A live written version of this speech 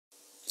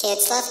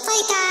Kids Love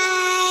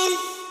Playtime!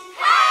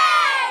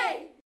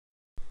 Hey!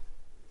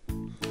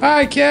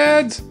 Hi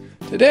kids!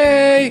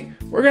 Today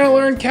we're gonna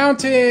learn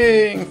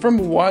counting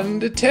from 1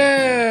 to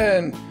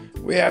 10.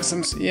 We have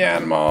some sea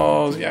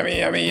animals. Yummy,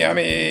 yummy,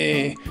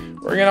 yummy.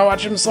 We're gonna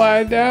watch them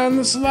slide down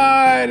the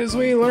slide as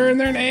we learn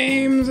their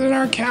names and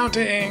our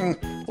counting.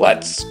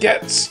 Let's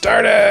get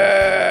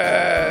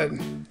started!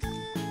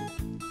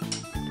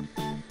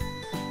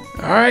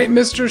 Alright,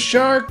 Mr.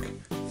 Shark,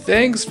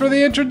 thanks for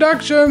the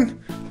introduction.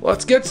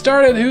 Let's get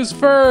started. Who's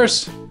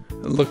first?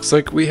 It looks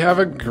like we have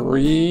a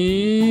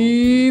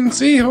green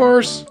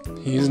seahorse.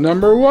 He's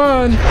number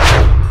 1.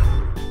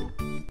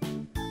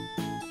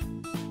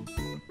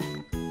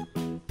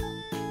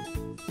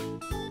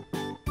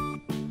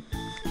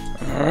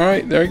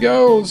 Alright, there he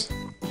goes. He's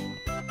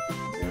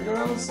gonna go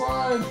down the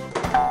slide.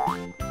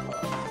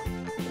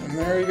 And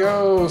there he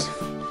goes.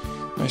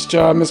 Nice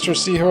job, Mr.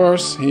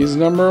 Seahorse. He's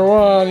number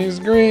 1. He's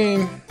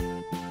green.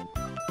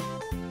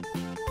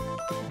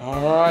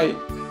 Alright,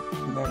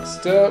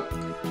 next up,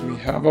 we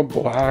have a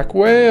black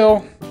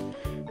whale.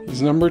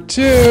 He's number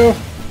 2.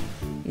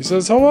 He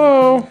says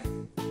hello.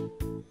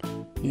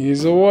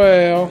 He's a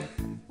whale.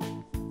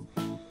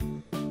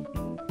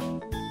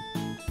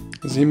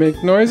 Does he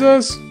make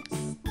noises?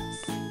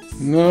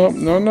 Nope,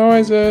 no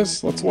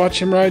noises. Let's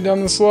watch him ride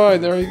down the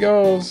slide. There he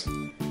goes.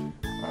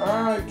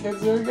 Alright,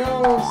 kids, there he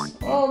goes.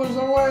 Oh, there's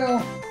a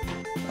whale.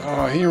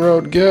 Oh, he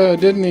rode good,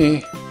 didn't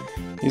he?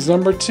 He's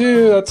number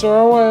 2. That's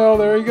our whale.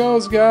 There he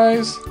goes,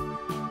 guys.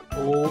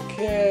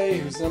 Okay,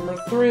 who's number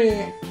 3?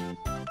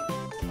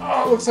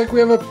 Oh, looks like we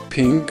have a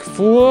pink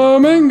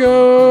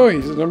flamingo.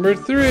 He's number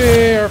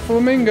 3, our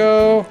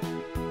flamingo.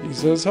 He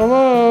says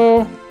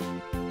hello.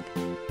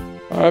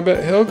 I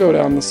bet he'll go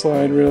down the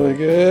slide really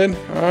good.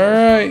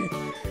 Alright,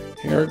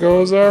 here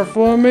goes our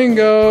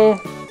flamingo.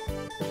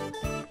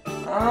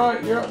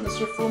 Alright, you're up,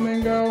 Mr.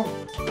 Flamingo.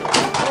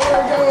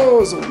 There he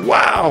goes.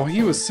 Wow,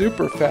 he was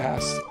super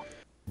fast.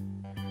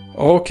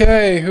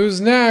 Okay,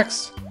 who's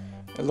next?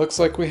 It looks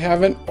like we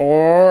have an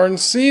orange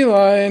sea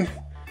lion.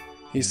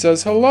 He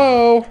says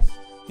hello.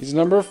 He's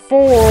number 4,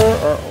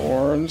 our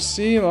orange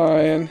sea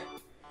lion.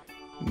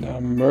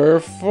 Number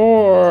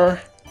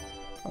 4.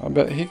 I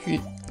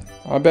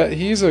bet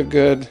he's a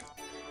good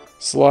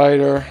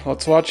slider.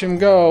 Let's watch him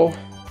go.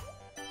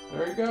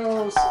 There he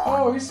goes.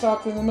 Oh, he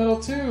stopped in the middle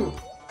too.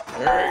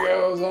 There he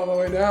goes all the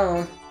way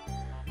down.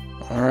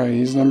 Alright,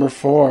 he's number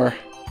 4.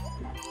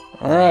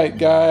 Alright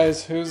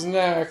guys, who's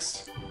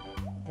next?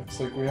 Looks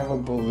like we have a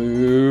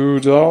blue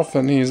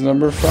dolphin. He's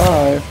number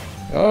 5.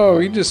 Oh,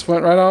 he just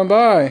went right on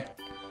by.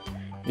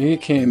 He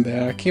came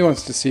back. He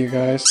wants to see you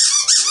guys.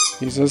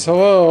 He says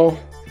hello.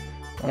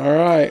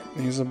 Alright,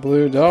 he's a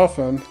blue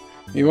dolphin.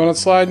 You want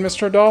to slide,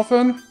 Mr.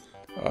 Dolphin?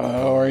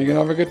 Are you going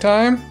to have a good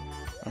time?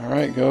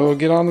 Alright, go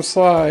get on the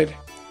slide.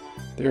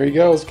 There he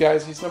goes,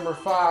 guys. He's number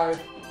 5.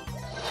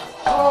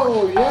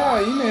 Oh, yeah,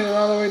 he made it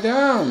all the way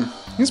down.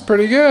 He's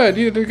pretty good.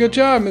 You did a good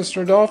job,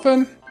 Mr.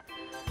 Dolphin.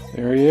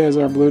 There he is,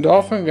 our blue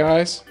dolphin,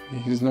 guys.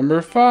 He's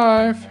number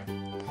 5.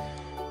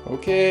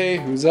 Okay,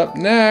 who's up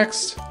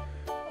next?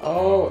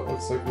 Oh, it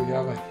looks like we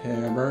have a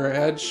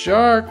hammerhead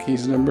shark.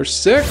 He's number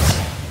 6.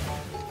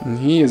 And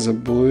he is a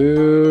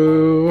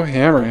blue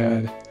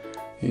hammerhead.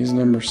 He's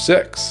number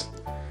 6.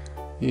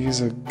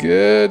 He's a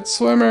good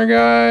swimmer,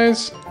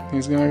 guys.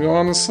 He's gonna go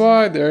on the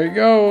slide. There he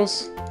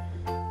goes.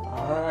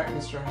 Alright,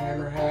 Mr.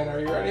 Hammerhead, are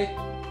you ready?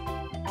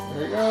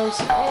 There he goes.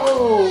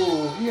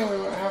 Oh, he only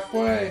went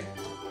halfway.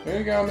 There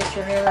you go,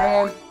 Mr.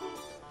 Hammerhead.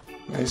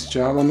 Nice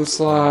job on the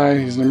slide.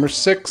 He's number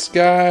 6,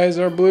 guys.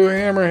 Our blue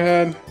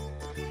hammerhead.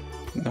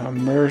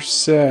 Number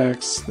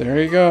 6. There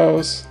he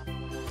goes.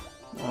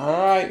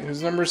 Alright,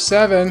 who's number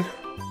 7?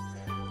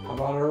 How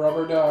about a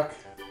rubber duck?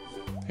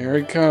 Here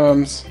he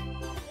comes.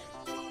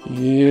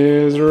 He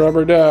is a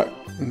rubber duck.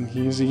 And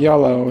he's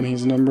yellow and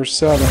he's number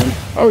 7.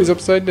 Oh, he's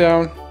upside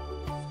down.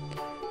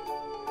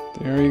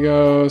 There he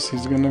goes.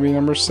 He's going to be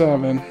number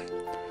 7.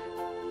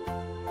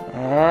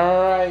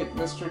 Alright,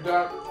 Mr.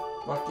 Duck.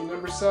 Lucky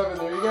number 7.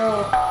 There you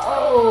go.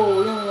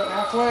 Oh, he only went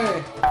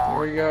halfway.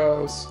 There he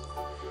goes.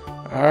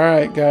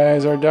 Alright,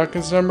 guys. Our duck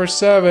is number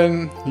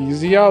 7.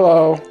 He's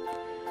yellow.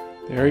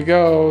 There he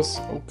goes.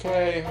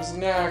 Okay, who's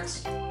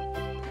next?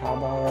 How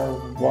about our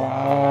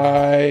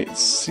white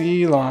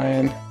sea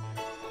lion?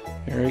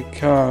 Here he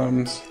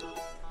comes.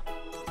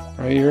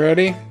 Are you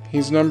ready?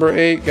 He's number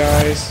 8,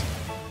 guys.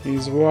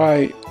 He's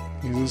white.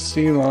 He's a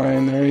sea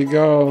lion. There he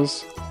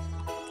goes.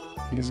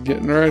 He's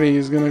getting ready.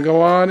 He's going to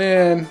go on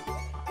in.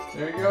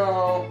 There you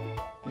go.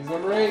 He's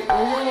number 8. There he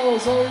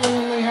goes. Oh, he's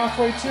only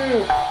halfway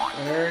too.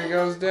 There he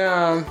goes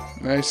down.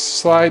 Nice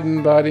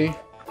sliding, buddy.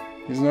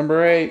 He's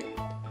number 8.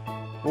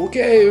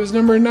 Okay, it was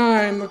number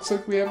 9. Looks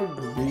like we have a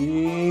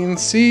green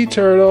sea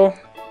turtle.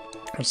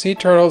 Our sea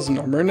turtle's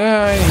number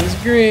 9. He's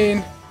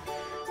green.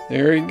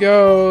 There he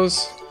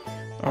goes.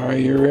 Are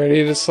you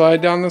ready to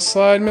slide down the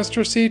slide,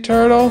 Mr. Sea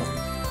Turtle?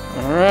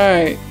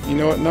 Alright, you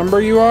know what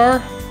number you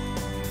are?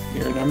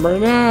 You're number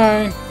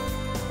 9.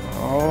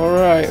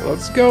 Alright,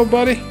 let's go,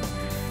 buddy.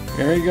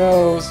 Here he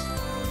goes.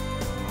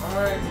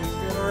 Alright, he's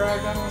gonna ride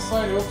right down the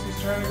slide. Oops,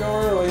 he's trying to go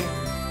early.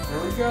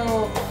 Here we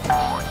go.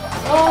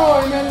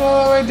 Oh, he made it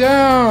all the way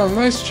down.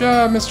 Nice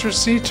job, Mr.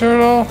 Sea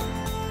Turtle.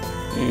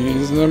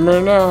 He's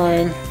number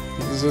 9.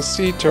 He's a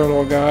sea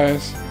turtle,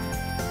 guys.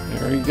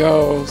 There he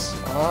goes.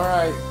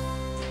 Alright.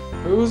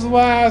 Who's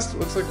last?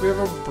 Looks like we have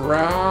a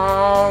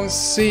brown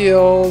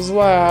seal's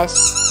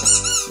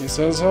last. He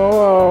says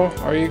hello.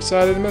 Are you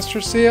excited,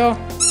 Mr. Seal?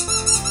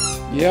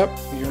 Yep,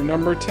 you're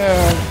number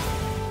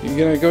 10. You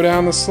gonna go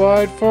down the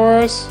slide for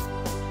us?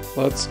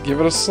 Let's give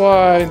it a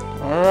slide.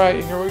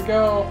 Alright, here we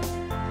go.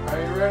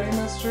 Are you ready,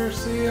 Mr.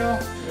 Seal?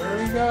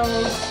 There he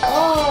goes.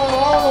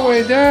 Oh, all the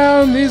way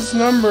down. He's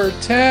number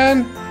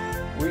 10.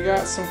 We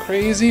got some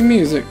crazy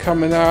music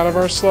coming out of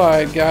our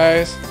slide,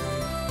 guys.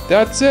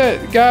 That's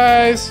it,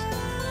 guys.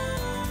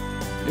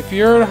 If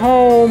you're at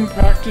home,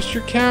 practice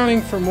your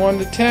counting from 1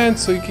 to 10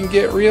 so you can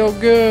get real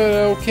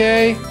good,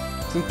 okay?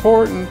 It's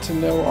important to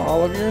know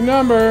all of your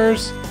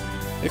numbers.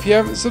 If you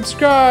haven't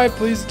subscribed,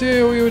 please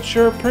do. We would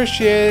sure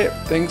appreciate it.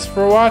 Thanks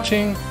for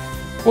watching.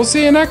 We'll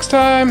see you next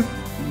time.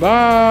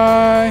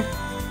 Bye.